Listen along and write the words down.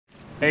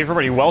Hey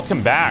everybody,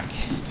 welcome back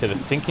to the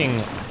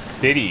sinking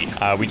city.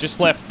 We just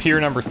left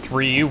pier number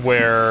 3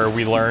 where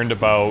we learned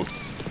about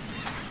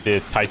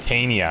the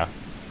Titania,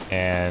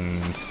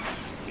 and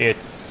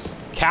its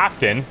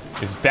captain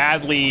is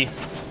badly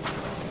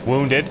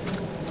wounded,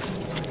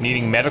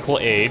 needing medical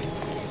aid.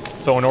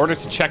 So in order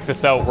to check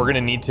this out, we're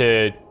gonna need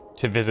to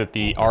visit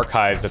the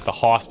archives at the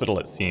hospital,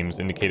 it seems,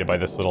 indicated by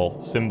this little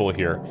symbol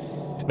here.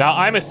 Now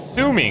I'm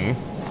assuming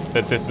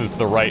that this is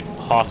the right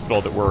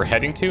hospital that we're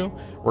heading to.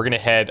 We're gonna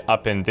head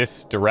up in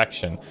this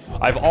direction.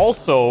 I've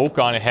also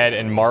gone ahead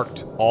and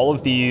marked all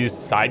of these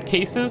side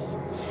cases.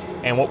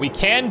 And what we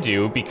can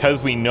do,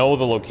 because we know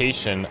the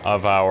location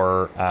of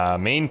our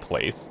main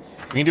place,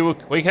 we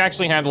can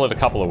actually handle it a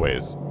couple of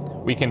ways.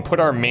 We can put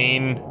our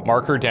main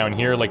marker down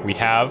here like we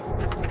have,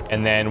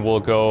 and then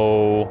we'll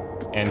go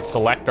and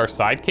select our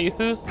side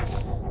cases.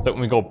 So that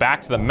when we go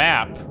back to the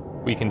map,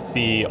 we can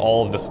see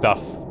all of the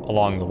stuff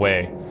along the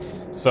way.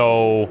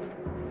 So,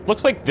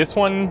 looks like this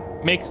one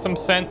makes some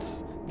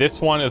sense.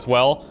 This one as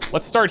well.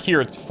 Let's start here.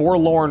 It's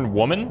Forlorn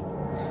Woman.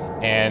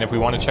 And if we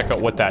want to check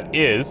out what that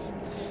is,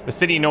 the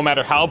city, no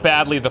matter how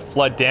badly the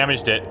flood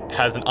damaged it,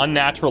 has an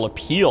unnatural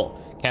appeal.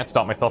 Can't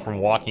stop myself from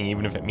walking,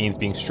 even if it means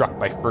being struck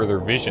by further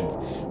visions.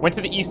 Went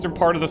to the eastern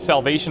part of the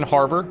Salvation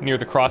Harbor, near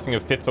the crossing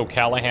of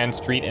Fitz-O'Callaghan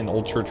Street and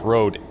Old Church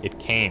Road. It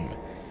came.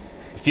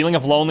 The feeling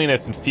of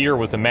loneliness and fear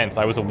was immense.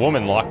 I was a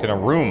woman locked in a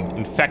room,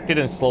 infected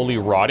and slowly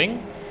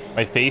rotting.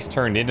 My face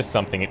turned into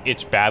something. It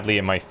itched badly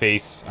in my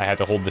face. I had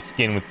to hold the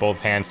skin with both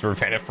hands to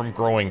prevent it from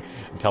growing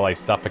until I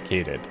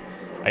suffocated.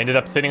 I ended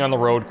up sitting on the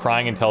road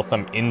crying until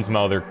some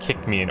Innsmouther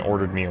kicked me and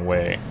ordered me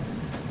away.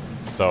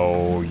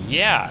 So,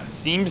 yeah,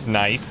 seems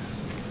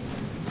nice.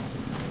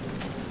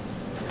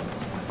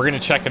 We're gonna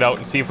check it out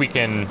and see if we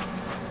can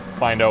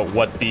find out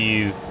what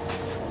these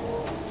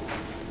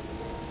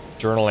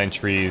journal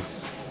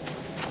entries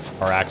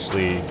are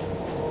actually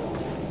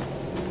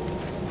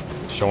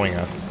showing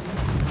us.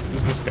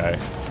 Who's this guy?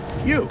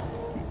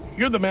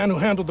 You're the man who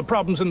handled the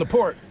problems in the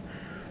port.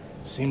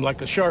 Seem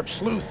like a sharp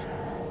sleuth.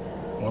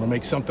 Want to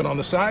make something on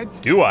the side?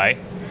 Do I?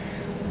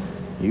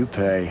 You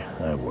pay,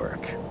 I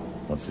work.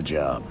 What's the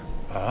job?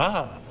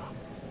 Ah,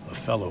 a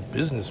fellow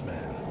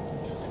businessman.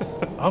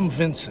 I'm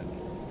Vincent,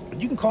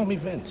 but you can call me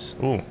Vince.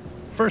 Ooh.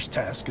 First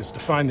task is to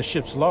find the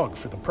ship's log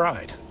for the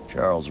Pride.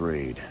 Charles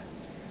Reed.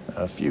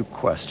 A few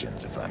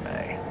questions, if I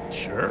may.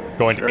 Sure.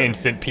 Going to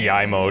instant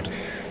PI mode.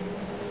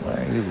 Why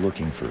are you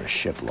looking for a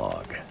ship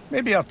log?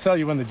 Maybe I'll tell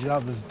you when the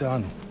job is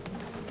done.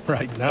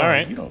 Right now, all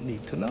right. You don't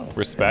need to know.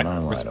 Respect, In my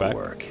line respect. of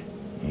work,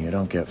 you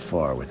don't get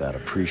far without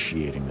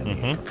appreciating the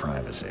need for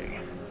privacy.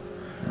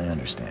 I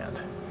understand.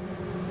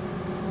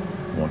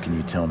 What can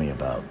you tell me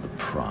about the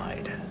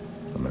Pride?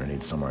 I'm gonna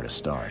need somewhere to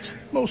start.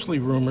 Mostly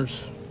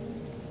rumors.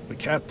 The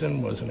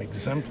captain was an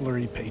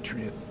exemplary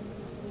patriot.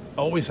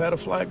 Always had a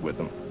flag with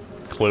him.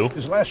 Clue?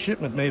 His last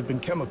shipment may have been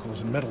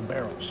chemicals in metal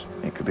barrels.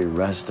 It could be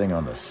resting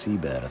on the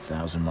seabed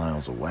 1,000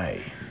 miles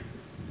away.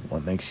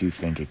 What makes you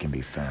think it can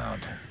be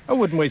found? I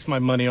wouldn't waste my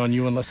money on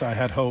you unless I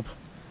had hope.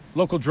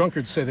 Local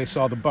drunkards say they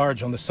saw the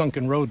barge on the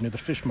sunken road near the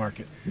fish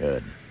market.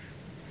 Good.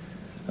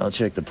 I'll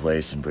check the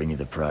place and bring you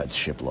the Pride's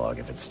ship log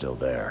if it's still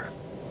there.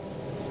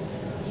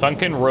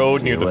 Sunken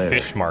road See near you the later.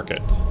 fish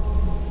market.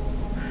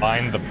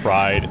 Find the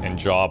Pride and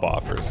job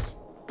offers.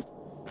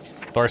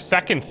 So our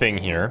second thing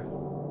here.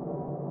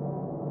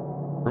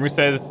 Rumor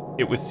says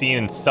it was seen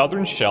in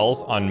southern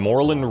shells on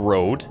Moreland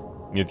Road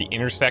near the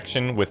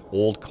intersection with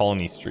Old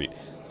Colony Street.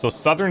 So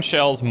southern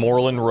shells,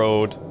 Moreland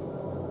Road,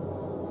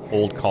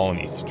 Old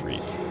Colony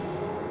Street.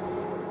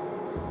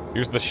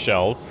 Here's the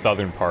shells,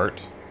 southern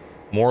part.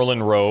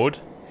 Moreland Road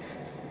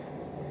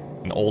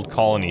and Old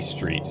Colony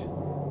Street.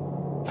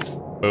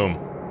 Boom.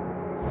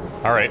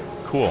 All right,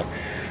 cool.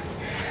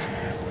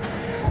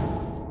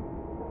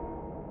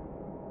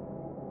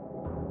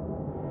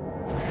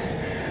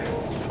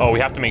 Oh, we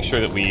have to make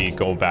sure that we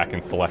go back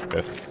and select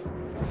this.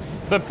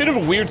 It's a bit of a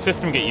weird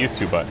system to get used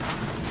to, but...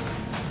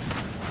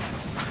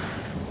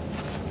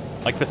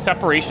 like, the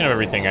separation of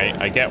everything,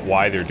 I get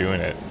why they're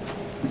doing it.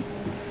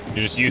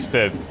 You're just used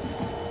to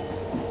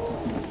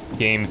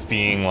games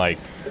being, like,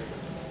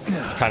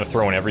 kind of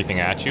throwing everything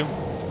at you.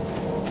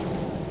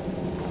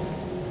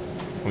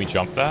 Can we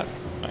jump that?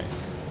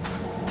 Nice.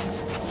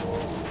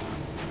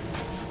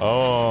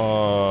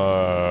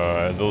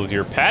 Oh, are those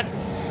your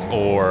pets?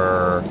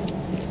 Or...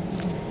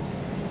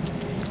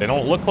 they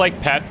don't look like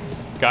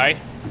pets, guy.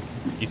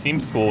 He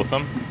seems cool with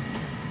them.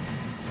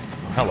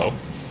 Hello.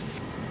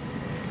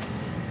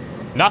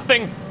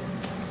 Nothing.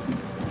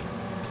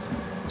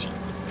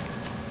 Jesus.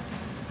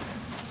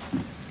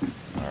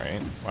 All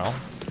right, well.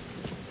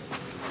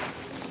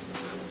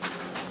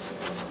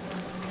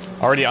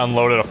 Already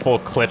unloaded a full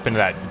clip into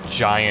that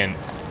giant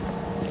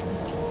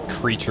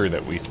creature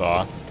that we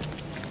saw.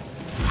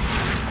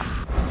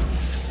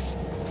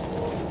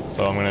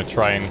 So I'm gonna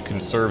try and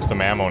conserve some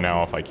ammo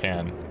now if I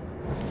can.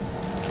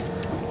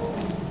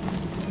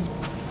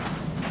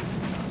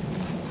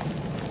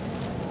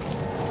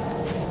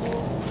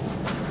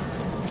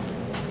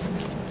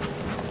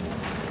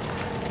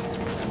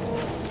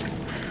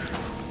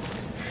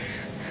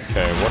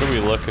 Okay, what are we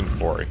looking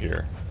for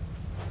here?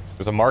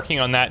 There's a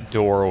marking on that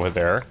door over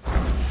there.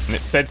 And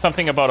it said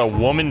something about a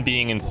woman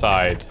being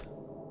inside.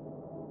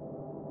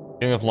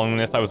 Feeling of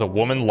loneliness. I was a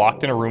woman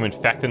locked in a room,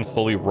 infected and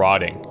slowly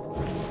rotting.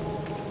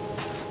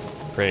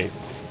 Great.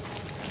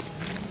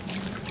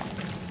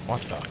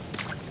 What the?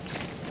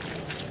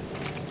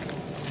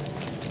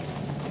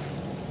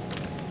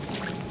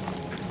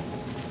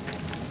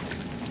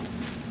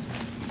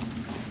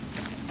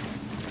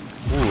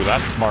 Ooh,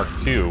 that's Mark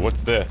II.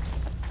 What's this?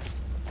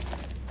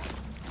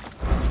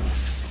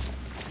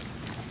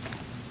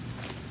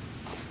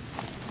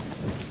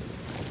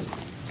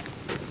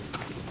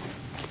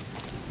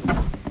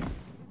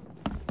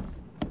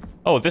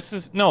 Oh, this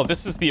is... No,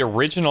 this is the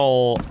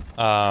original...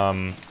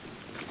 Isn't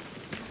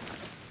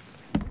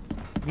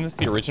this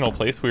the original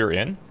place we were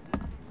in?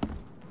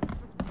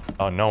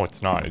 Oh, no,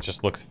 it's not. It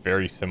just looks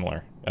very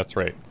similar. That's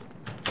right.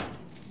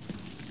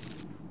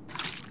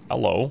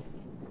 Hello.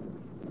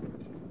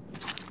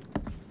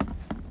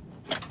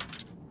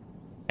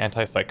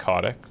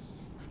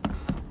 Antipsychotics.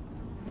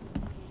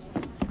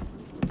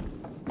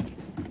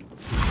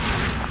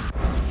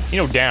 You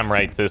know damn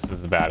right this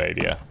is a bad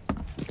idea.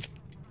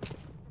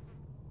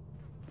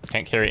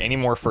 Can't carry any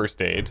more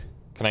first aid.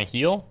 Can I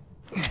heal?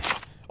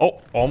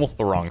 Oh, almost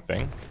the wrong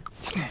thing.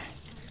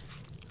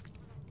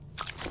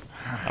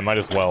 I might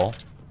as well.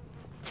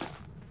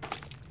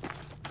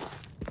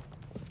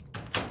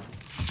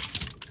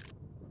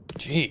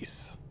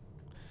 Jeez.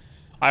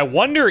 I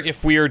wonder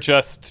if we are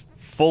just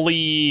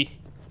fully...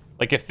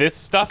 Like, if this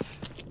stuff,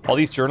 all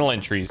these journal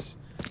entries,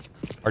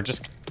 are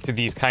just to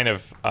these kind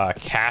of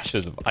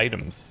caches of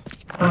items.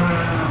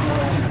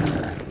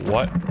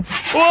 What?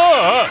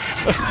 Whoa!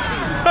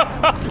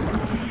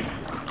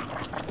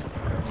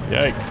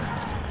 Yikes.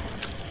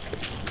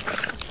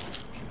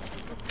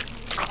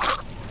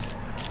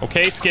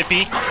 Okay,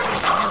 Skippy.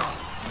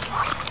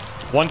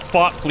 One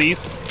spot,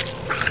 please.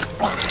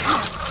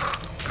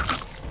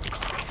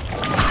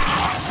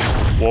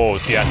 Whoa,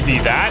 see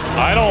that?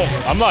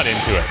 I'm not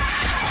into it.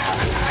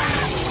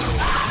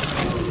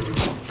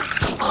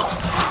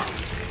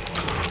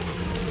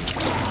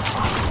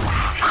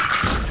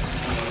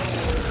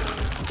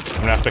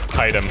 I'm gonna have to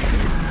kite him.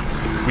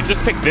 We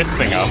just picked this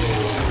thing up.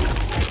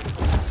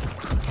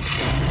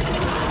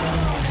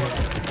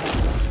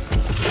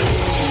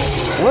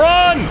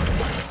 Run!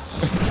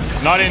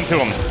 Not into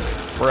him.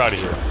 We're out of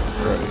here.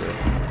 We're out of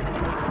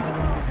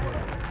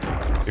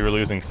here. We were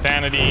losing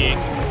sanity.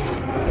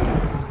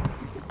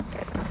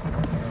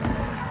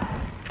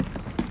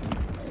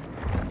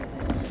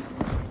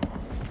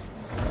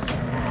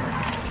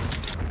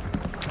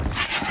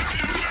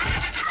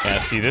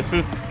 Yeah, see, this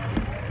is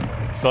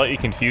slightly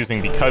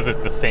confusing because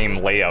it's the same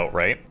layout,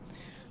 right?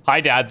 Hi,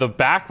 Dad. The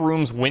back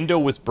room's window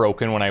was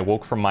broken when I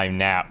woke from my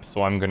nap,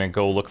 so I'm gonna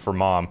go look for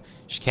Mom.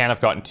 She can't have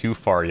gotten too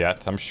far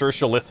yet. I'm sure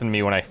she'll listen to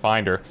me when I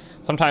find her.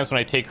 Sometimes when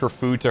I take her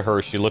food to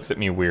her, she looks at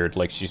me weird,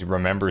 like she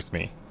remembers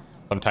me.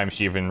 Sometimes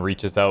she even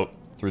reaches out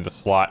through the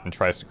slot and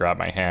tries to grab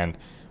my hand.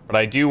 But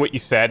I do what you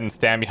said and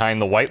stand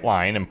behind the white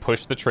line and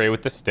push the tray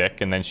with the stick,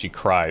 and then she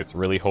cries.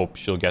 Really hope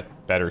she'll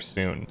get better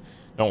soon.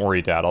 Don't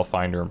worry, Dad. I'll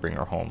find her and bring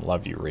her home.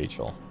 Love you,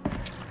 Rachel.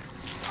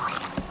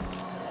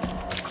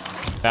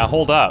 Now,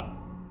 hold up.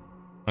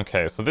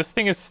 Okay, so this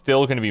thing is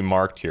still going to be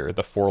marked here,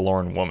 the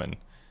forlorn woman.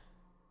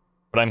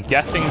 But I'm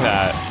guessing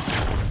that...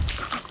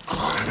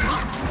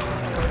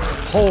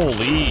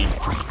 Holy...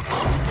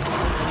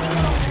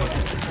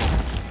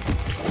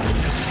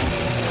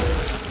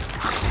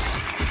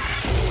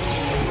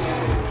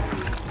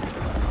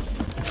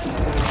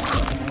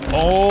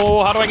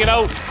 Oh, how do I get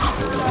out?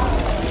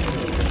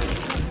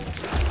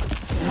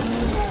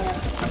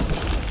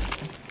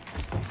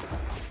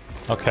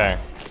 Okay.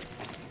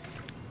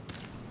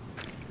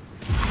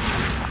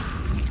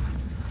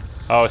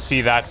 Oh,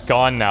 see, that's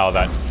gone now.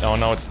 That's... Oh,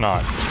 no, it's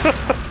not.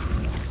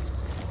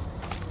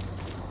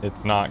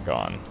 It's not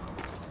gone.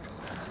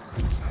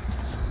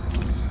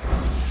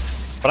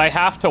 But I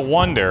have to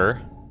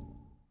wonder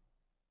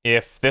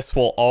if this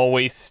will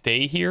always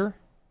stay here.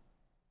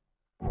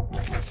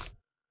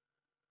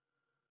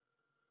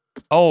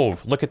 Oh,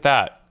 look at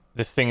that.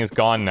 This thing is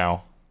gone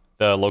now.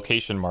 The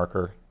location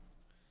marker.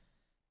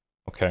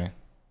 Okay.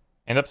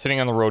 End up sitting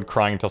on the road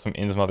crying until some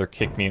inn's mother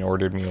kicked me and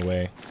ordered me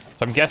away.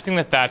 So I'm guessing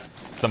that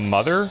that's the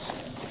mother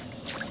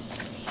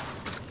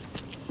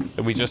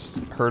that we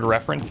just heard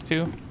reference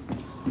to.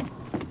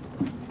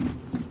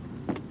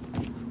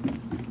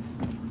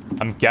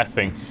 I'm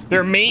guessing.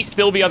 There may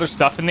still be other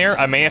stuff in there.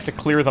 I may have to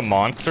clear the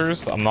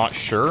monsters. I'm not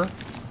sure.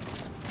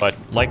 But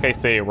like I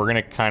say, we're going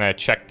to kind of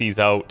check these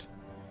out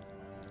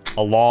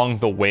along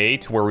the way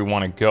to where we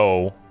want to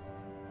go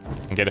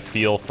and get a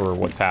feel for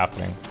what's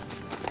happening.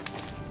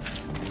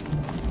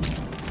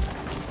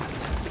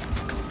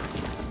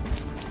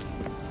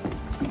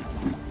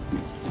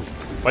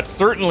 But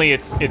certainly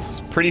it's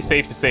pretty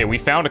safe to say we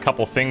found a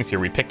couple things here.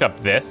 We picked up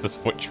this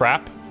foot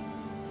trap.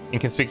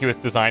 Inconspicuous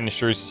design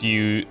ensures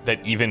you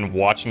that even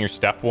watching your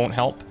step won't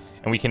help.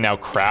 And we can now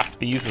craft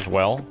these as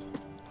well.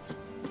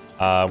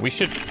 We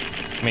should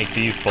make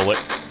these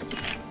bullets.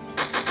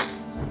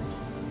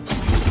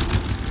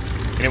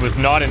 And it was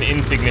not an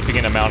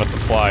insignificant amount of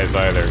supplies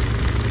either.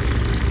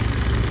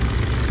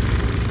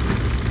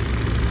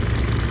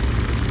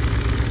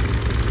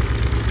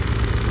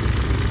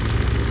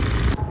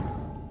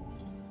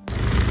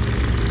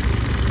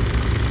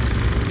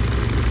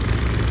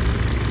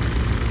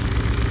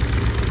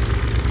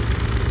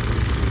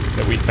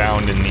 That we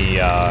found in the,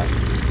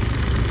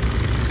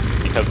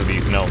 because of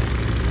these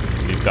notes,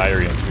 these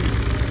diary entries.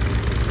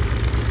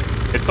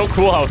 It's so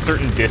cool how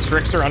certain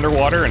districts are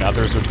underwater and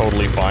others are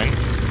totally fine.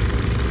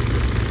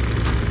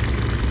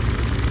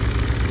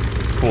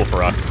 Cool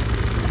for us.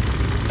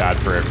 Bad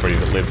for everybody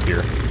that lived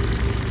here.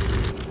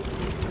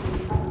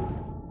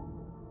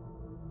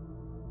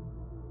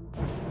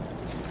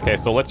 Okay,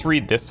 so let's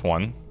read this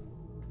one.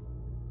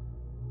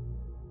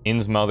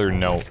 Innsmouther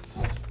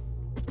notes.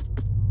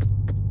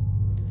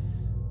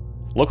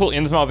 Local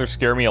Innsmouthers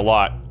scare me a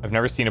lot. I've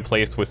never seen a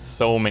place with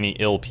so many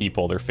ill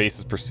people. Their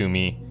faces pursue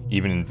me,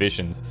 even in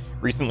visions.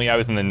 Recently, I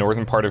was in the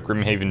northern part of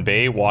Grimhaven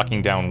Bay,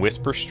 walking down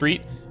Whisper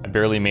Street. I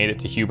barely made it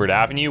to Hubert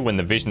Avenue when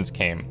the visions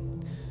came.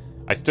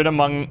 I stood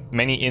among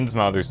many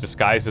Innsmouthers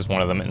disguised as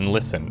one of them and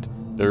listened.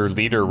 Their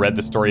leader read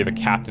the story of a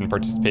captain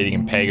participating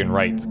in pagan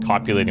rites,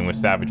 copulating with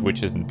savage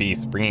witches and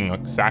beasts,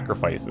 bringing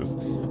sacrifices.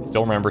 I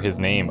still remember his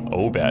name,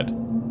 Obed.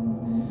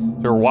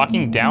 So we're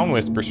walking down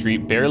Whisper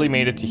Street, barely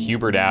made it to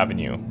Hubert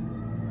Avenue.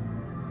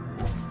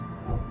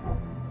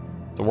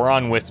 So we're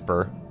on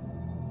Whisper.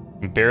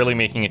 I'm barely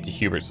making it to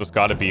Hubert, so it's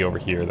got to be over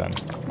here then.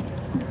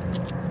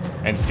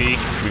 And see,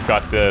 we've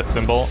got the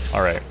symbol.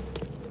 All right.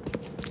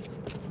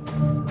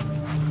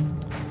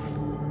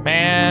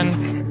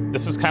 Man,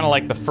 this is kind of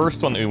like the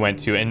first one that we went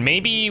to, and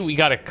maybe we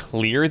got to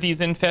clear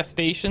these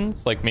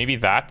infestations. Like maybe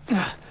that's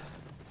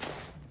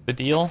the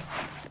deal,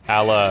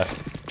 a la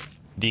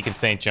Deacon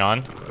St.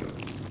 John.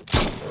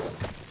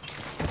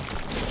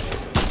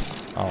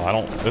 Oh, I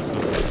don't.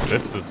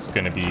 This is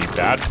gonna be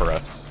bad for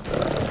us.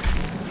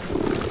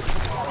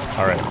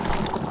 All right.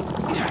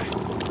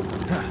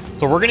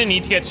 So we're gonna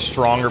need to get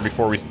stronger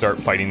before we start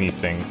fighting these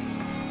things.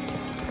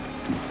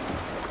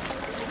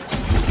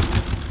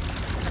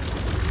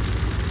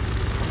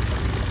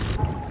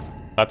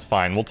 That's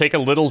fine. We'll take a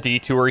little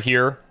detour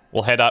here.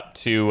 We'll head up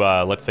to,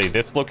 let's say,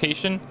 this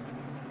location,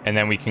 and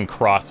then we can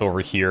cross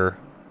over here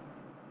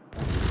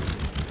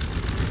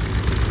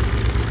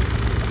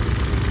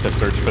to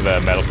search for the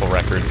medical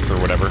records or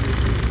whatever.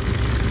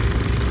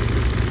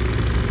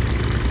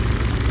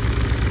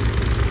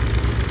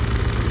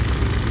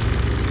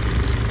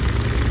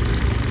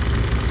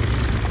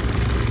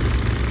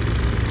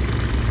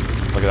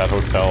 Look at that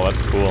hotel.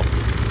 That's cool.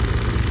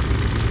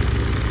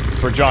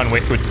 It's where John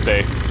Wick would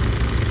stay.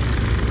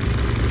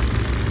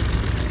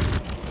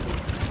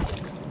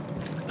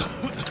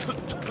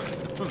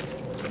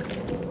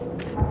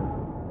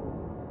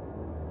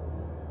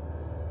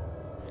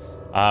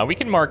 We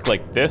can mark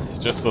like this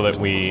just so that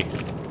we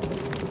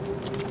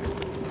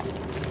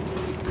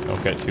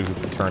don't get too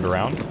turned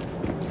around.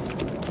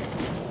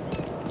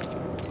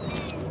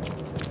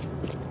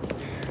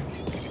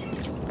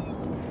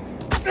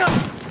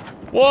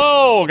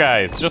 Whoa,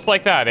 guys, just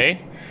like that, eh?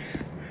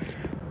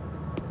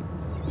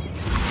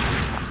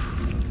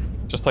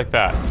 Just like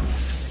that.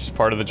 Just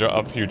part of the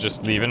job. You're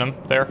just leaving them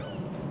there?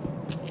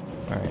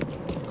 All right,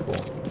 cool,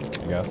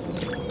 I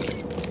guess.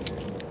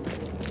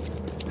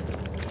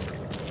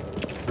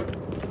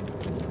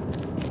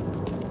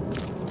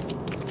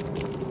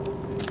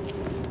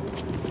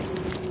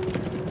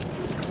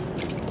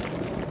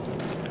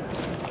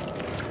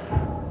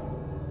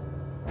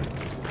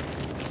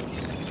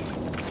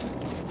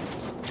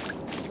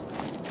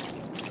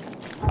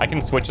 I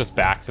can switch us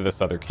back to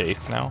this other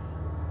case now.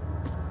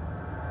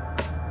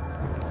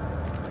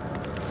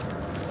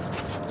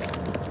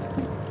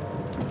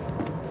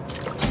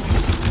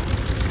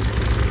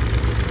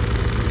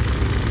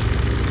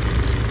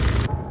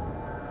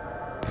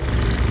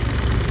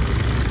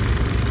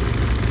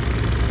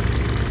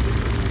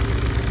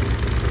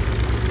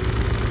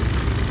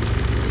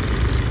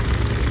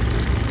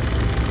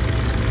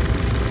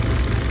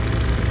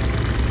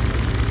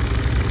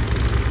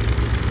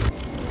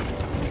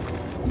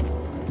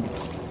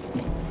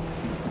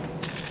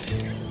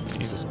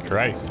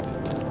 Christ.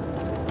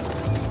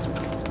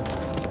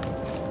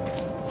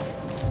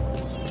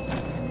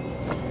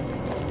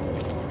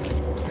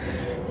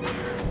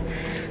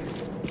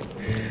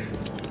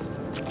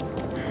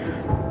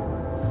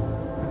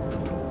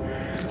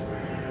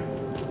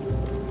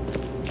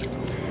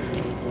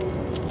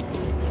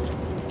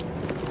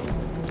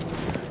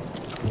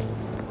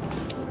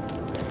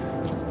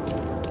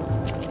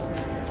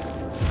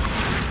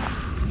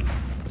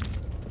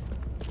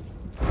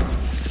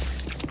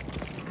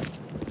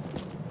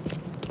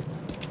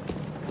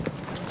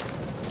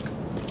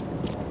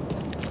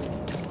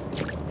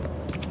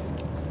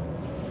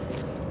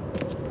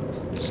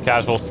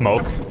 Casual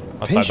smoke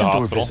outside Patient the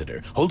hospital. Or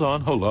visitor. Hold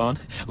on.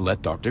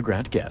 Let Dr.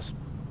 Grant guess.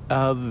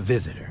 A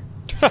visitor.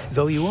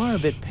 Though you are a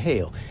bit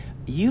pale,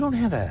 you don't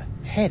have a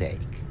headache,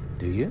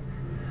 do you?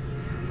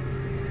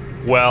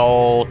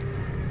 Well,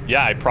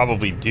 yeah, I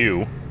probably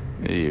do.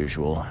 The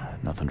usual.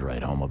 Nothing to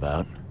write home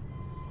about.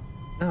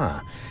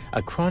 Ah,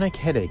 a chronic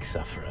headache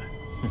sufferer.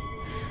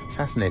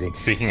 Fascinating.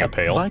 Speaking of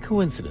pale. By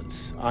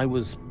coincidence, I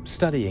was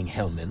studying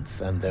helminths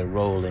and their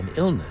role in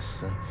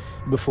illness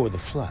before the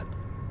flood.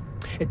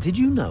 Did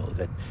you know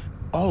that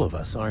all of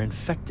us are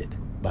infected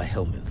by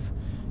helminth?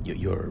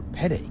 Your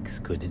headaches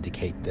could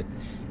indicate that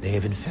they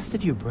have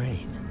infested your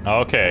brain.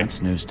 Okay.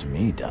 That's news to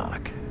me,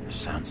 Doc.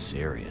 Sounds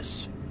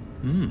serious.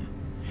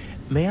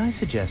 May I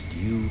suggest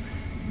you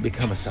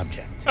become a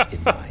subject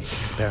in my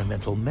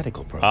experimental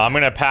medical program? I'm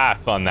gonna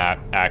pass on that,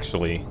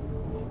 actually.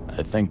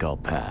 I think I'll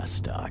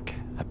pass, Doc.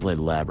 I played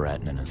lab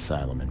rat in an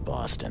asylum in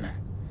Boston.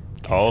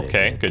 Can't say it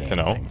Okay, did a good to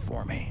damn know. thing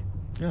for me.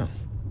 Oh,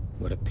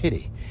 what a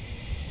pity.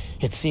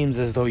 It seems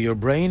as though your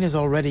brain is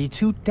already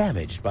too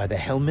damaged by the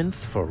helminth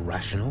for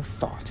rational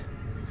thought.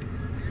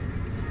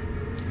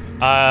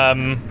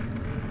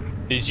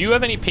 Did you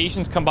have any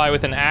patients come by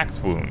with an axe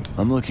wound?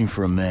 I'm looking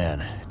for a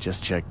man.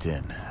 Just checked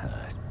in.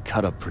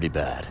 Cut up pretty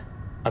bad.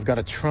 I've got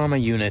a trauma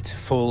unit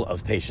full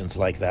of patients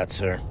like that,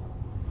 sir.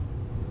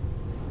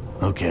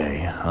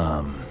 Okay,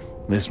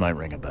 this might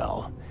ring a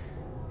bell.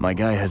 My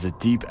guy has a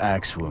deep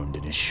axe wound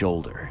in his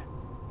shoulder.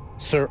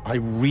 Sir, I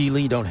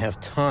really don't have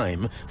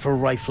time for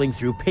rifling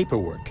through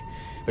paperwork,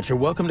 but you're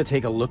welcome to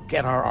take a look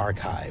at our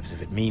archives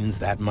if it means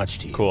that much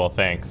to you. Cool,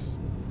 thanks.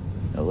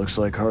 It looks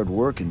like hard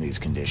work in these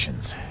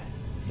conditions.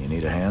 You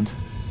need a hand?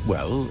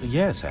 Well,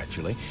 yes,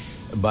 actually,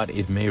 but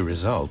it may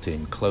result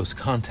in close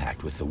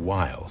contact with the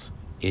wiles.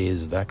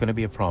 Is that going to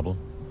be a problem?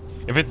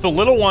 If it's the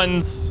little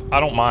ones, I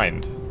don't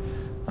mind.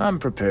 I'm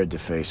prepared to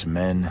face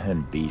men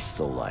and beasts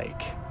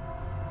alike.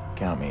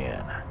 Count me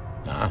in.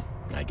 Ah,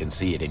 I can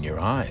see it in your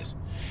eyes.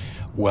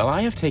 Well,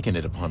 I have taken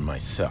it upon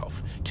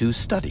myself to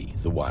study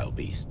the wild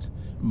beasts,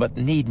 but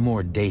need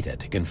more data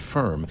to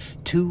confirm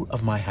two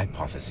of my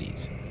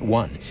hypotheses.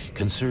 One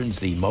concerns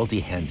the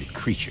multi-handed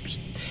creatures,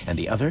 and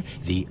the other,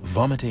 the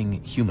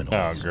vomiting Oh,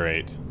 humanoids.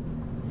 great.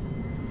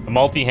 The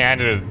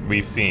multi-handed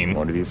we've seen.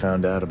 What have you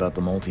found out about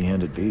the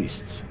multi-handed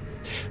beasts?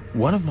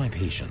 One of my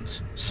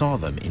patients saw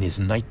them in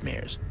his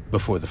nightmares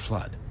before the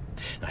flood.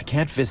 I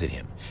can't visit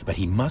him, but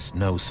he must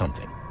know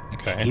something.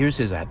 Okay. Here's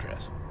his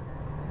address.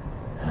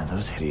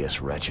 Those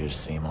hideous wretches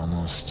seem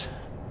almost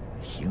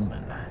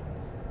human.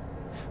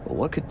 But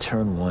what could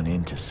turn one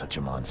into such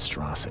a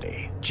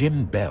monstrosity?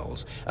 Jim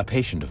Bells, a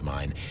patient of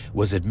mine,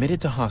 was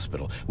admitted to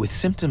hospital with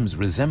symptoms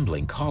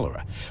resembling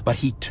cholera, but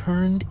he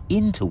turned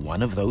into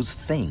one of those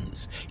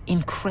things.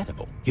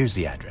 Incredible. Here's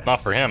the address.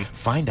 Not for him.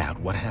 Find out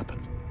what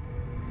happened.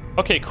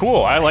 Okay,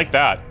 cool. I like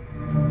that.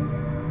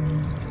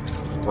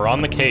 We're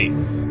on the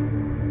case.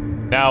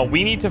 Now,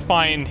 we need to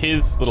find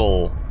his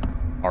little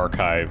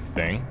archive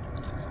thing.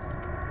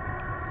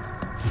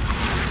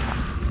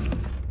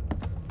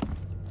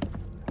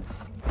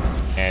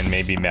 And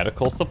maybe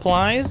medical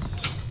supplies?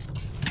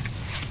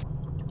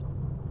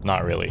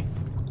 Not really.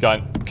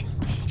 Got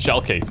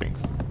shell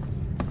casings.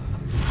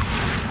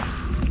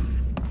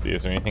 Let's see,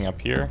 is there anything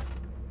up here?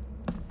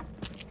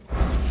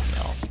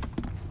 No.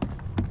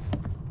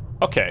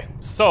 Okay,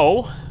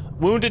 so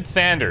Wounded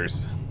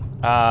Sanders,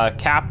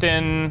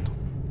 Captain,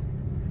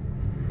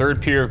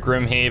 3rd Pier of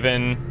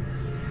Grimhaven.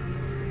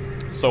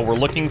 So we're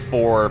looking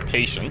for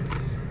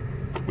patients,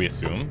 we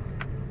assume,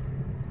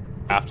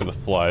 after the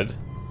flood.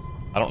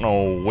 I don't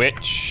know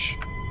which.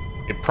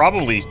 It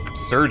probably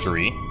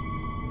surgery.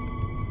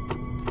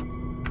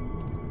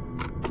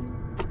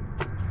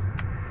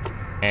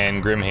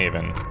 And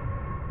Grimhaven.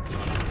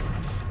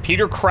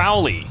 Peter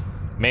Crowley,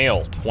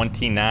 male,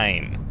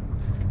 29.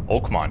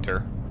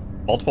 Oakmonter.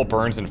 Multiple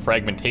burns and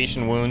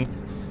fragmentation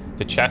wounds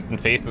to chest and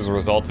face as a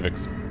result of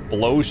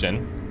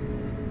explosion.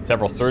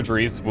 Several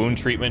surgeries, wound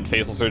treatment,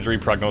 facial surgery,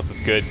 prognosis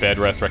good, bed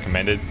rest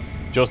recommended.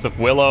 Joseph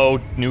Willow,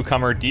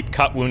 newcomer, deep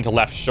cut wound to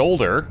left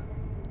shoulder.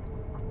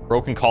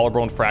 Broken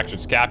collarbone,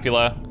 fractured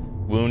scapula,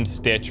 wound,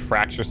 stitch,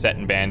 fracture set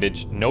and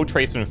bandage. No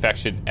trace of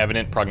infection,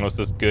 evident,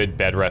 prognosis good,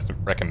 bed rest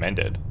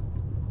recommended.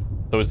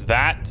 So is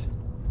that...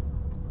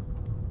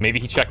 Maybe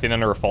he checked in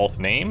under a false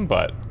name,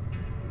 but...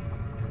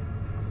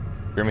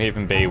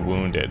 Grimhaven Bay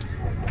wounded.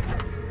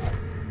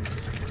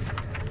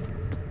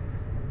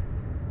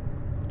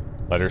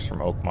 Letters from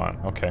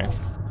Oakmont. Okay.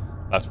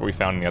 That's what we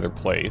found in the other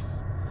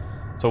place.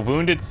 So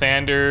Wounded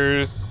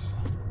Sanders.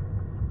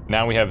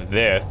 Now we have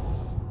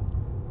this.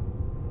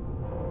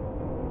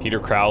 Peter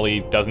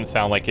Crowley doesn't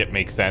sound like it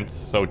makes sense.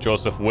 So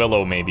Joseph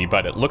Willow maybe,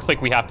 but it looks like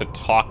we have to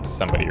talk to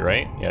somebody,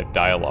 right? Yeah,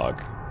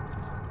 dialogue.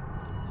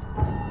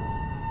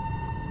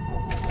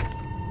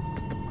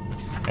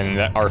 And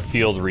our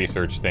field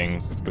research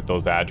things with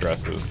those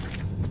addresses.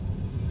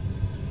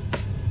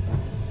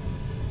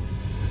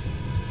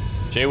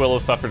 Jay Willow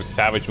suffered a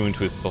savage wound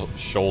to his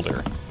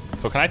shoulder.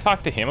 So can I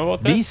talk to him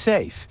about this? Be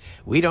safe.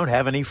 We don't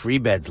have any free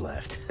beds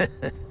left.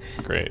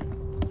 Great.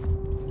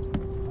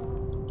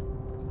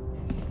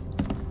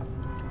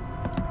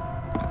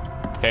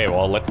 Okay,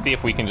 well, let's see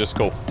if we can just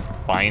go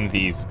find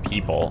these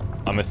people.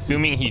 I'm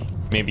assuming he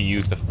maybe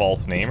used a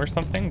false name or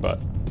something, but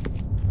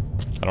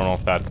I don't know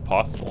if that's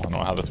possible. I don't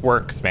know how this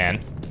works, man.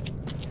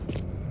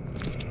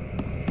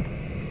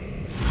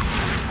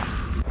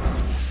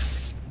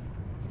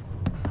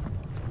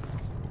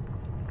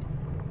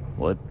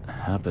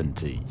 happened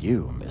to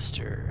you,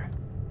 Mr.?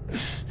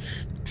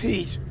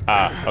 Pete.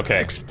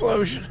 Okay.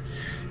 Explosion.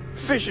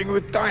 Fishing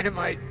with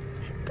dynamite.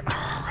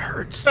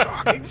 Hurts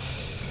talking.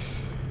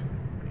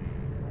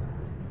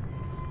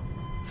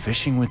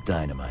 Fishing with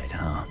dynamite,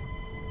 huh?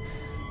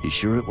 You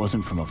sure it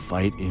wasn't from a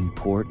fight in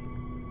port?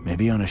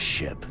 Maybe on a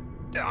ship?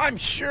 I'm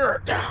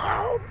sure.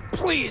 Oh,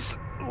 please,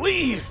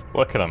 leave.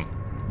 Look at him.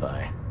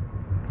 Bye.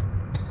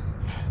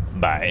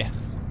 Bye.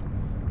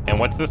 And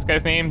what's this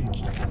guy's name?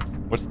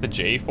 What's the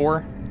J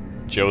for?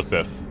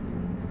 Joseph.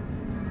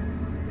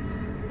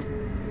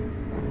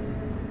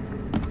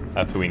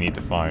 That's who we need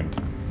to find.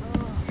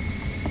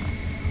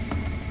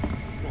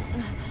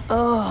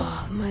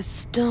 Oh, my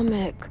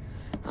stomach.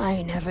 I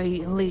ain't never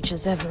eaten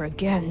leeches ever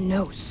again,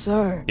 no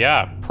sir.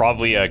 Yeah,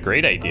 probably a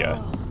great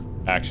idea,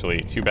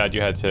 actually. Too bad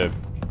you had to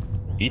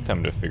eat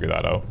them to figure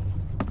that out.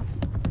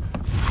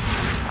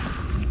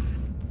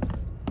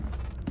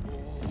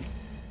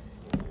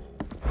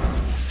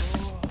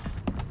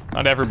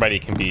 Not everybody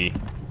can be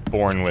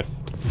born with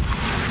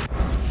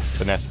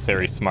the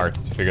necessary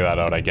smarts to figure that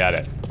out. I get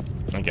it.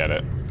 I get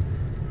it.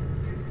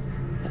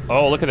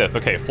 Oh, look at this.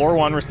 Okay, floor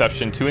 1,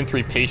 reception, 2 and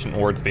 3 patient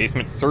wards,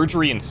 basement,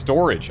 surgery and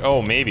storage.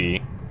 Oh,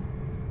 maybe.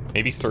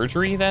 Maybe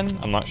surgery then?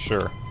 I'm not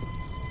sure.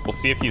 We'll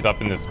see if he's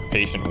up in this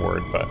patient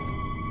ward, but...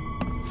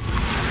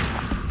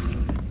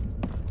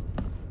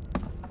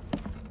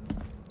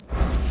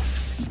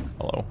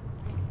 Hello.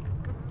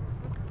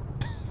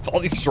 All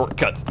these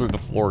shortcuts through the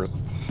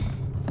floors.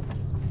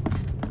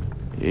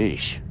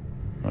 Yeesh.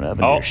 What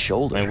happened to your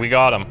shoulder? And we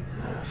got him.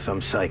 Some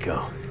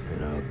psycho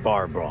in a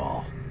bar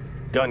brawl.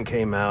 Gun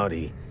came out,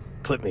 he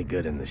clipped me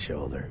good in the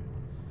shoulder.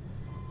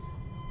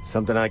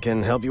 Something I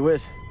can help you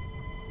with?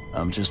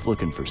 I'm just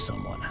looking for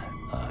someone.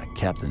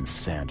 Captain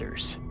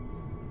Sanders.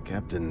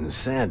 Captain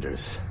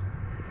Sanders?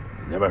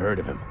 Never heard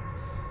of him.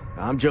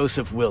 I'm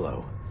Joseph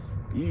Willow.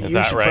 You Is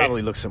that should right?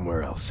 probably look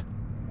somewhere else.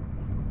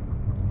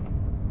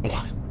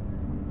 What?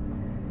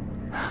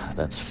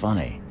 That's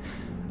funny.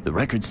 The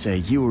records say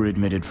you were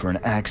admitted for an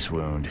axe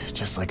wound,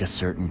 just like a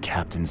certain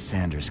Captain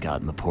Sanders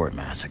got in the port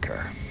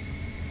massacre.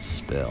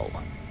 Spill.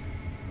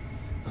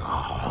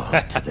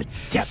 Oh, to the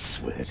depths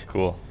with it.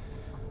 Cool.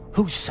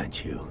 Who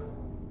sent you?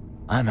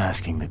 I'm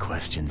asking the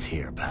questions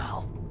here,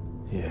 pal.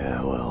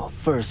 Yeah, well,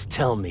 first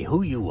tell me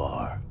who you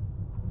are.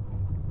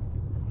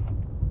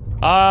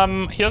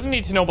 He doesn't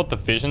need to know about the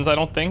visions, I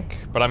don't think,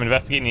 but I'm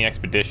investigating the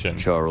expedition.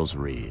 Charles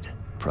Reed,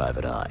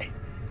 Private Eye.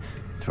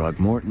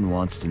 Throgmorton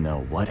wants to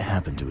know what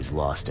happened to his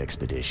lost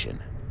expedition.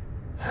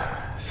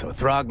 So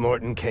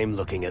Throgmorton came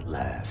looking at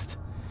last.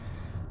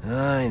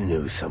 I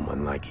knew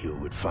someone like you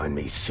would find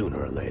me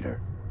sooner or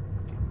later.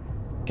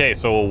 Okay,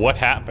 so what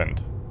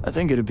happened? I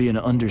think it'd be an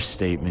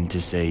understatement to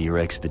say your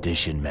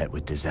expedition met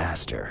with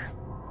disaster.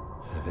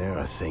 There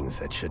are things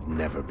that should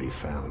never be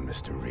found,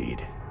 Mr.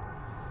 Reed.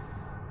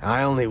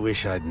 I only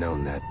wish I'd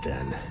known that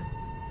then.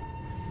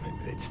 Maybe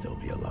they'd still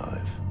be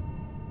alive.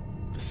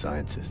 The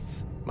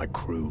scientists, my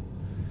crew.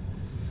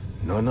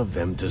 None of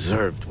them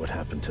deserved what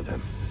happened to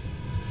them.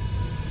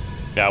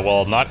 Yeah,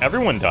 well, not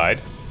everyone died.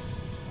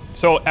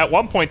 So at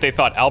one point they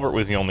thought Albert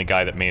was the only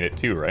guy that made it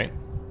too, right?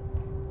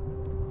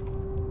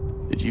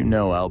 Did you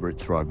know Albert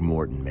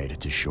Throgmorton made it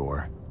to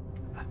shore?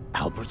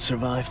 Albert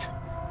survived?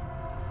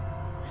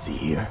 Is he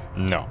here?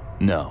 No.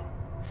 No.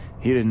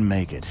 He didn't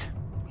make it.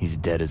 He's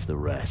dead as the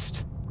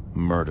rest.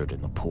 Murdered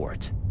in the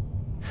port.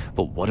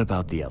 But what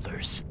about the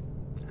others?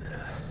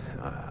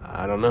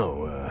 I don't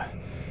know.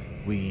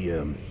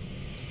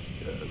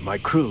 My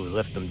crew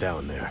left them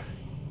down there,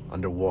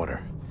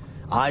 underwater.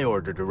 I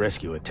ordered a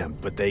rescue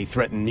attempt, but they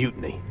threatened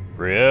mutiny.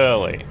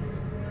 Really?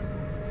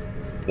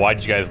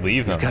 Why'd you guys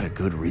leave them? You've got a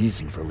good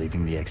reason for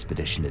leaving the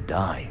expedition to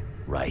die,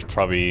 right?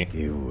 Probably.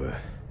 You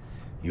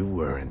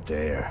weren't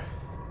there.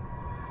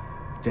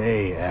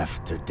 Day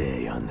after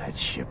day on that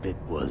ship, it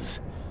was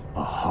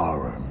a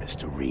horror,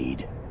 Mr.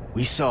 Reed.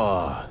 We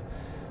saw...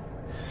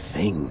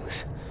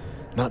 things.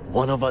 Not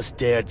one of us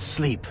dared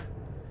sleep.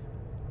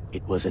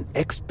 It was an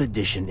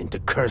expedition into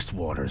cursed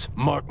waters,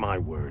 mark my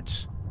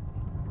words.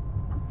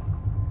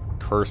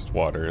 Cursed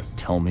waters.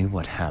 Tell me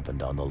what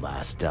happened on the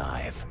last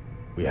dive.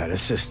 We had a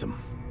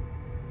system.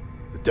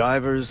 The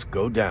divers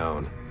go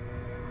down,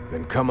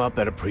 then come up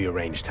at a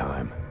prearranged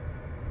time.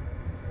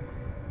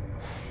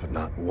 But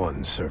not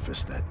one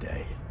surfaced that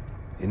day.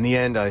 In the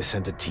end, I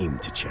sent a team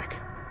to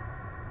check.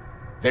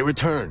 They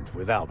returned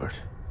with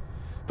Albert,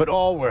 but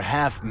all were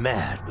half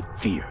mad with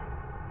fear.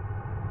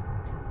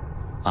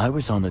 I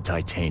was on the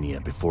Titania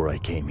before I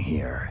came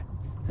here.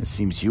 It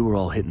seems you were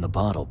all hitting the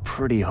bottle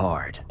pretty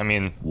hard. I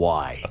mean,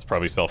 why? That's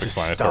probably To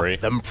self-explanatory.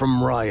 stop them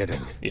from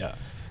rioting. Yeah.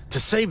 To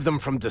save them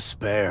from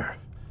despair.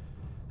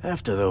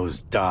 After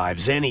those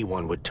dives,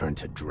 anyone would turn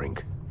to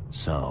drink.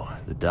 So,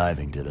 the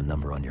diving did a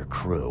number on your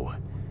crew.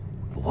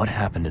 But what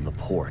happened in the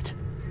port?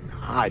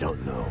 I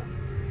don't know.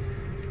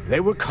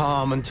 They were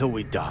calm until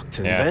we docked,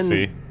 and Yeah, then,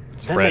 see?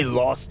 It's then Fred. they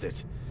lost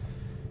it.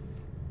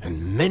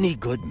 And many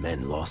good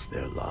men lost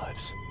their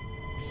lives.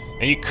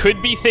 And you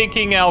could be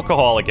thinking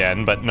alcohol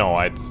again, but no,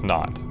 it's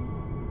not.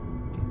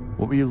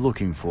 What were you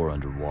looking for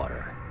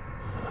underwater?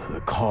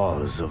 The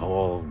cause of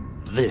all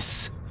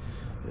this.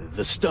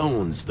 The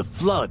stones, the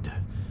flood,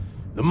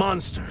 the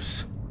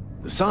monsters.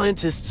 The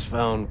scientists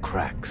found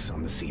cracks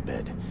on the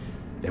seabed.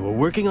 They were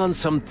working on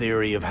some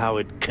theory of how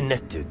it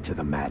connected to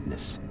the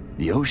madness.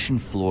 The ocean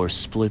floor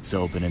splits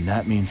open and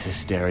that means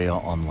hysteria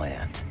on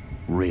land.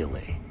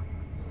 Really?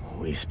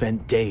 We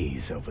spent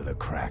days over the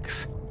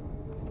cracks.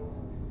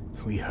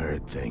 We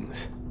heard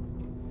things.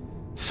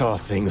 Saw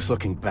things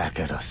looking back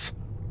at us.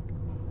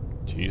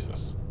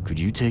 Jesus. Could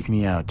you take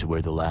me out to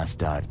where the last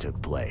dive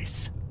took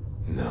place?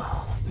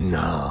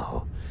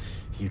 No.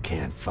 You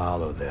can't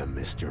follow them,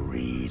 Mr.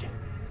 Reed.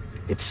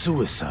 It's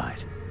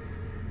suicide.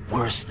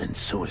 Worse than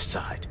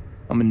suicide.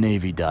 I'm a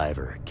Navy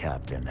diver,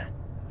 Captain.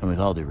 And with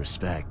all due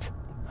respect,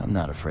 I'm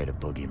not afraid of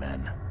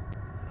boogeymen.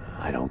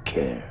 I don't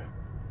care.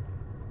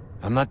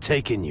 I'm not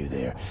taking you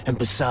there. And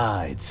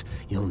besides,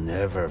 you'll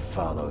never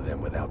follow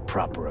them without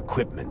proper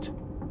equipment.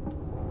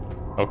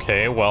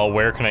 Okay, well,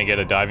 where can I get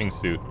a diving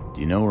suit?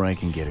 Do you know where I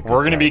can get a good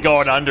We're gonna be diving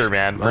going suit? under,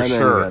 man, for My men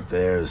sure. got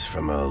theirs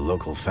from a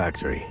local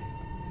factory.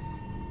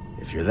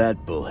 If you're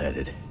that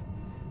bullheaded,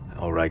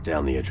 I'll write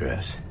down the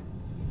address.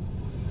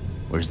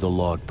 Where's the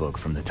logbook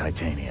from the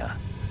Titania?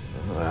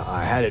 Well,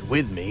 I had it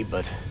with me,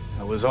 but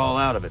I was all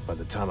out of it by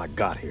the time I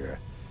got here.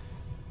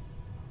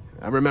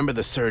 I remember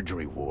the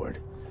surgery ward.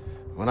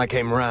 When I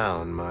came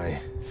round, my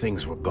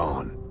things were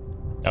gone.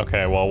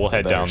 Okay, well, we'll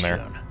head down there.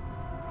 Soon.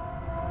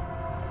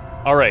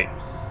 All right.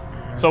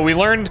 So we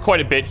learned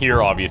quite a bit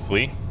here,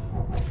 obviously.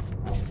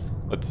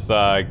 Let's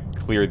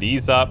clear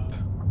these up.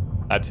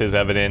 That's his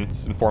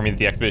evidence, informing that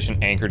the expedition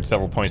anchored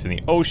several points in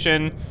the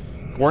ocean.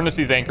 Coordinates of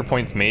these anchor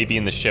points may be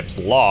in the ship's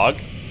log.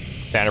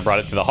 Sandra brought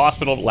it to the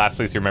hospital. Last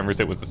place he remembers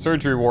it was the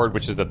surgery ward,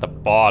 which is at the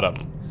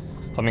bottom.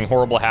 Something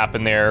horrible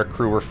happened there.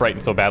 Crew were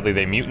frightened so badly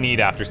they mutinied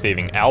after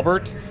saving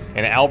Albert.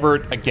 And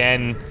Albert,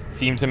 again,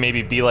 seemed to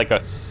maybe be like a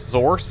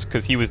source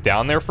because he was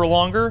down there for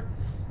longer.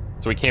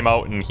 So he came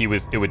out and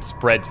it would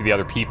spread to the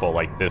other people,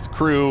 like this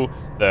crew,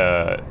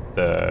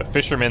 the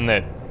fishermen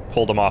that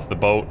pulled him off the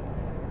boat.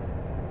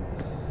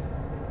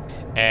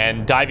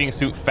 And Diving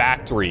Suit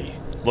Factory,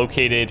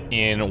 located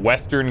in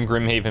Western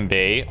Grimhaven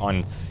Bay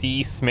on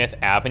C. Smith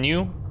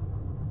Avenue,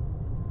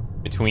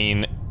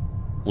 between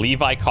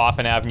Levi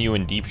Coffin Avenue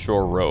and Deep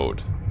Shore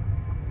Road.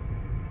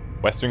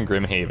 Western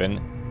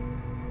Grimhaven,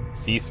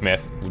 C.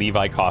 Smith,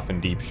 Levi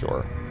Coffin, Deep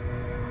Shore.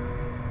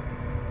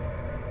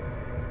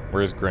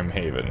 Where's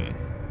Grimhaven?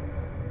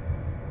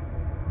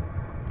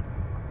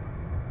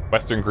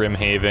 Western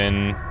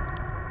Grimhaven,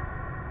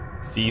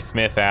 C.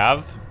 Smith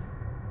Ave.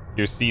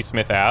 Here's C.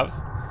 Smith Ave.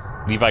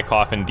 Levi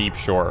Coffin, Deep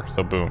Shore.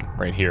 So boom,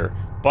 right here.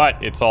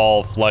 But it's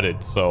all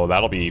flooded, so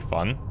that'll be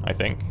fun, I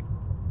think.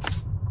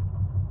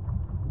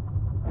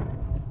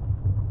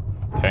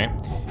 Okay.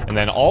 And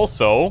then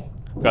also,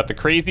 we've got the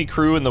crazy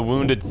crew and the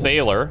wounded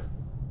sailor.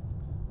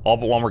 All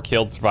but one were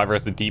killed. The survivor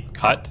has a deep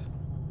cut.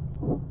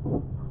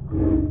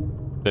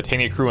 The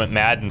Titania crew went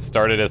mad and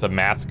started a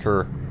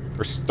massacre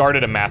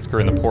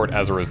in the port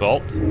as a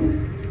result.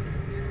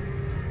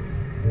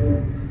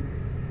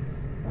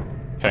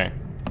 Okay.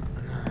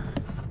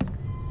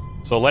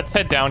 So let's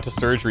head down to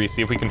surgery,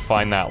 see if we can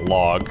find that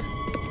log.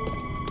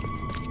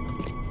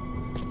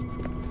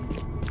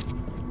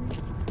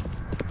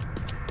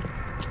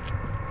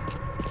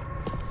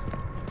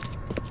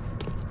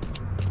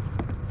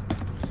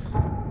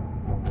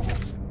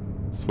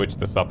 Switch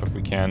this up if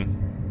we can.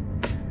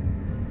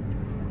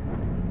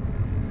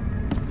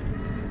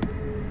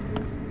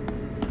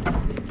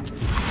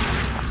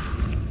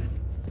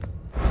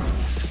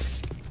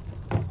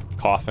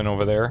 Coffin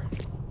over there.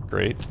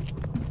 Great.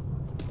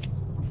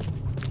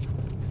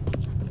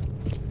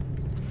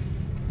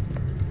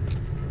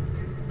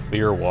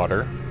 Clear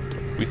water.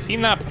 We've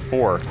seen that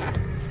before.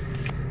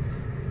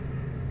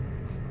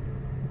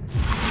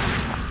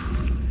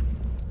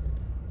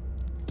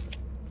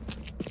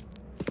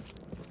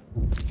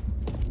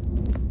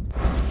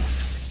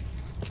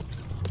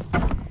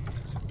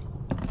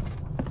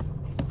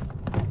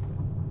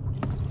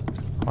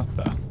 What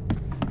the?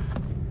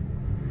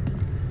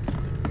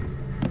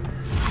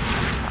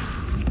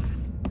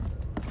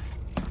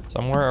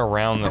 Somewhere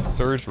around the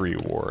surgery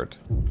ward.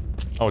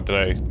 Oh, did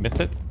I miss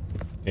it?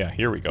 Yeah,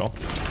 here we go.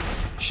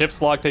 Ship's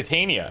log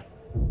Titania.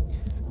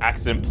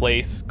 Accident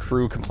place,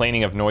 crew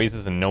complaining of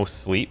noises and no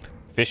sleep.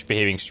 Fish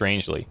behaving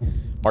strangely.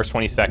 March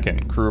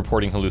 22nd, crew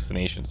reporting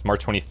hallucinations.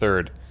 March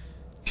 23rd,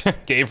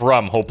 gave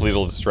rum, hopefully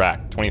it'll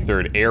distract.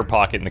 23rd, air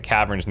pocket in the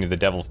caverns near the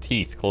Devil's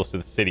Teeth, close to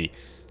the city.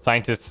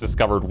 Scientists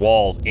discovered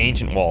walls,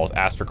 ancient walls,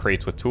 asked for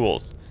crates with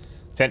tools.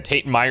 Sent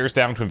Tate and Myers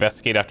down to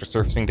investigate after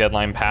surfacing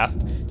deadline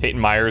passed. Tate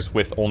and Myers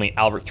with only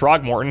Albert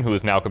Throgmorton, who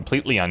is now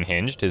completely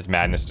unhinged, his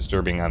madness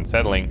disturbing and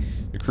unsettling.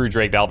 The crew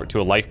dragged Albert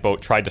to a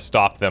lifeboat, tried to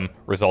stop them,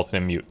 resulted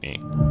in mutiny.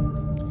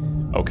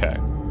 Okay.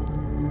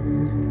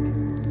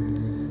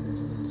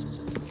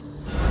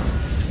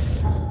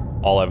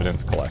 All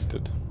evidence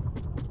collected.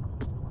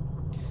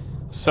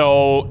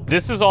 So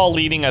this is all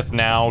leading us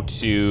now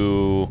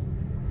to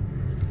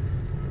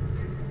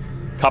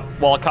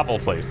a couple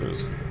of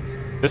places.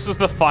 This is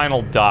the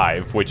final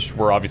dive, which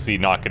we're obviously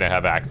not going to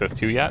have access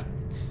to yet.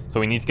 So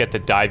we need to get the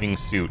diving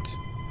suit,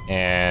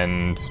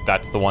 and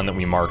that's the one that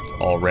we marked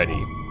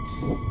already.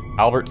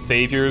 Albert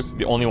Savior's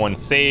the only one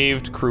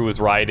saved. Crew was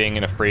riding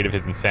and afraid of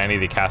his insanity.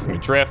 They cast him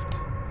adrift.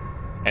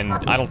 And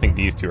I don't think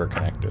these two are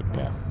connected.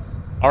 Yeah.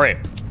 All right.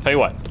 Tell you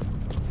what.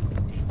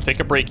 Let's take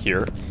a break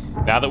here.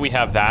 Now that we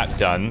have that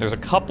done, there's a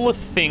couple of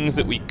things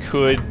that we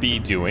could be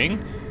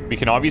doing. We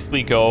can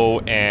obviously go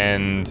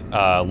and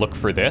look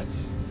for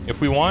this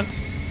if we want.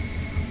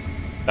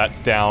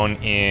 That's down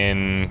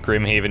in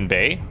Grimhaven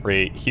Bay,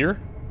 right here.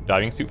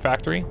 Diving suit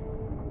factory.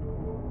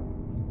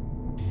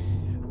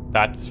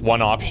 That's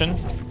one option.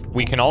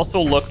 We can also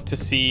look to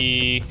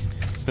see,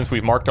 since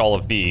we've marked all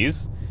of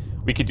these,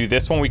 we could do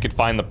this one. We could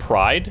find the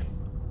Pride.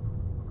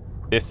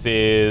 This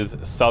is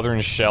Southern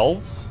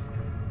Shells.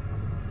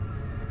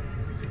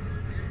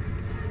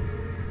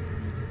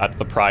 That's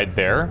the Pride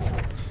there.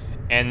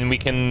 And we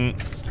can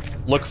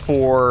look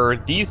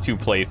for these two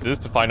places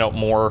to find out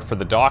more for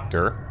the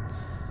Doctor.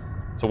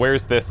 So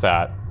where's this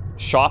at?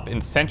 Shop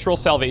in Central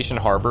Salvation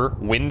Harbor,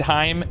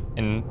 Windheim,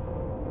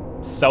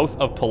 and south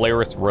of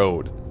Polaris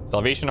Road.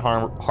 Salvation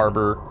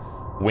Harbor,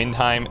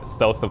 Windheim,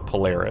 south of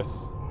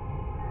Polaris.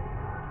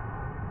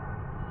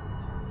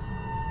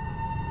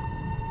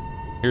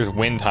 Here's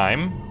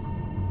Windheim.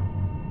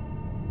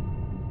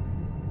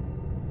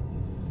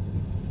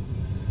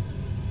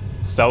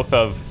 South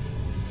of...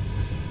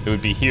 It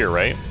would be here,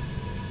 right?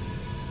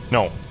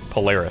 No,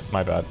 Polaris,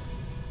 my bad.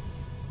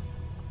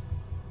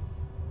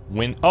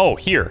 Oh,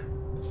 here.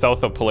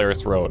 South of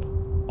Polaris Road.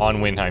 On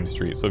Windheim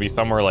Street. So it'd be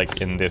somewhere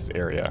like in this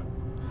area.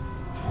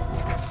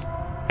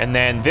 And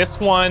then this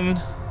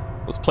one,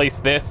 let's place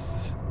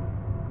this.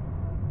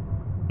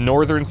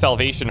 Northern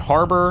Salvation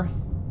Harbor.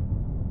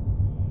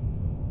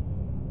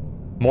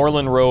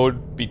 Moreland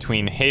Road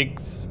between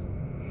Higgs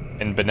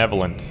and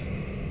Benevolent.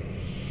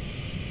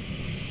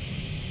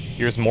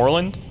 Here's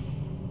Moreland.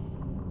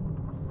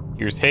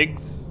 Here's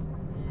Higgs.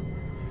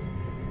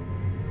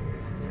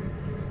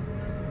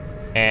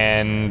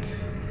 And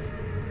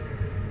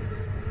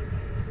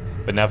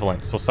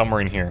Benevolent. So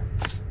somewhere in here.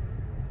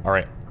 All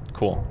right,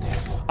 cool.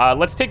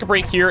 Let's take a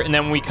break here, and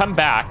then when we come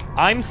back,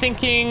 I'm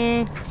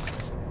thinking,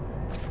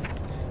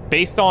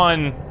 based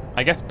on,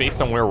 I guess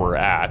based on where we're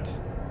at,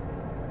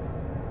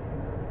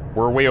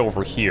 we're way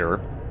over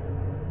here.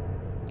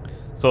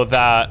 So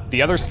that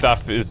the other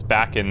stuff is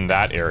back in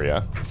that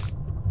area.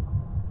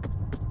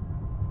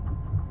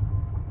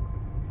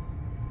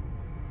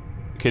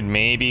 Could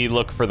maybe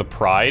look for the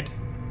Pride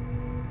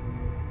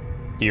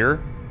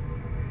here.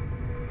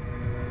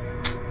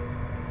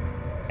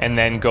 And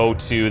then go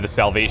to the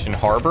Salvation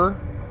Harbor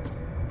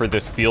for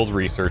this field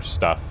research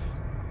stuff.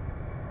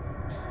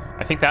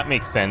 I think that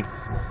makes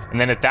sense.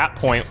 And then at that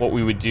point, what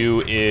we would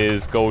do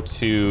is go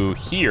to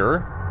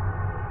here,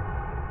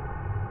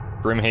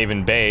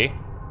 Grimhaven Bay,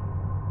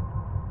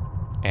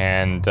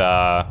 and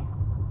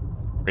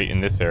right in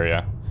this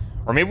area.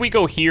 Or maybe we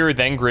go here,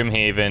 then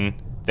Grimhaven,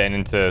 then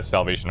into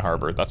Salvation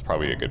Harbor. That's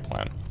probably a good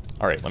plan.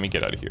 All right, let me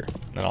get out of here,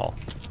 and then I'll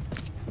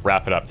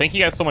wrap it up. Thank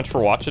you guys so much for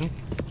watching.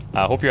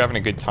 I hope you're having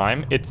a good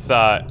time. It's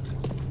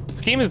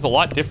this game is a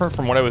lot different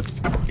from what I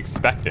was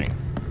expecting.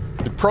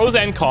 The pros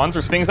and cons,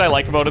 there's things I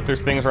like about it.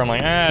 There's things where I'm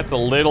like, it's a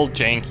little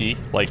janky,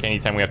 like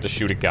anytime we have to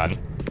shoot a gun.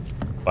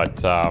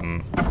 But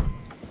I'm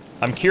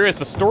curious.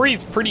 The story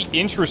is pretty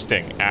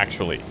interesting,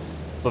 actually.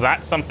 So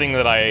that's something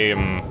that I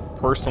am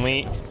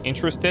personally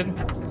interested in,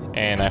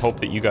 and I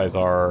hope that you guys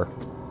are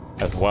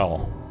as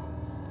well.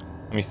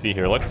 Let me see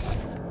here.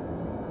 Let's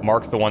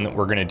mark the one that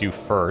we're going to do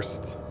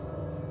first.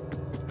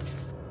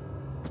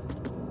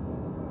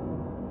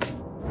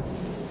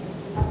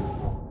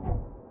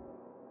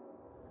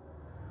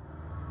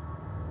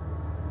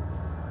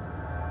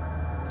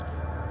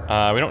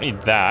 We don't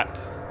need that.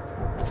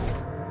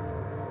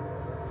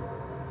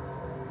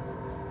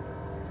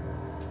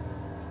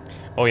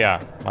 Oh yeah,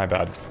 my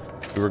bad.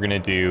 We were gonna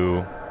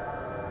do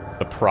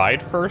the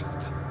Pride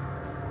first.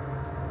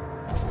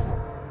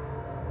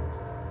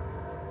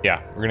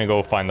 Yeah, we're gonna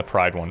go find the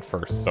Pride one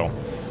first. So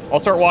I'll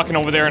start walking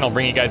over there and I'll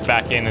bring you guys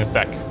back in a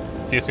sec.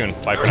 See you soon.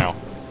 Bye for now.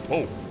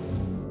 Whoa.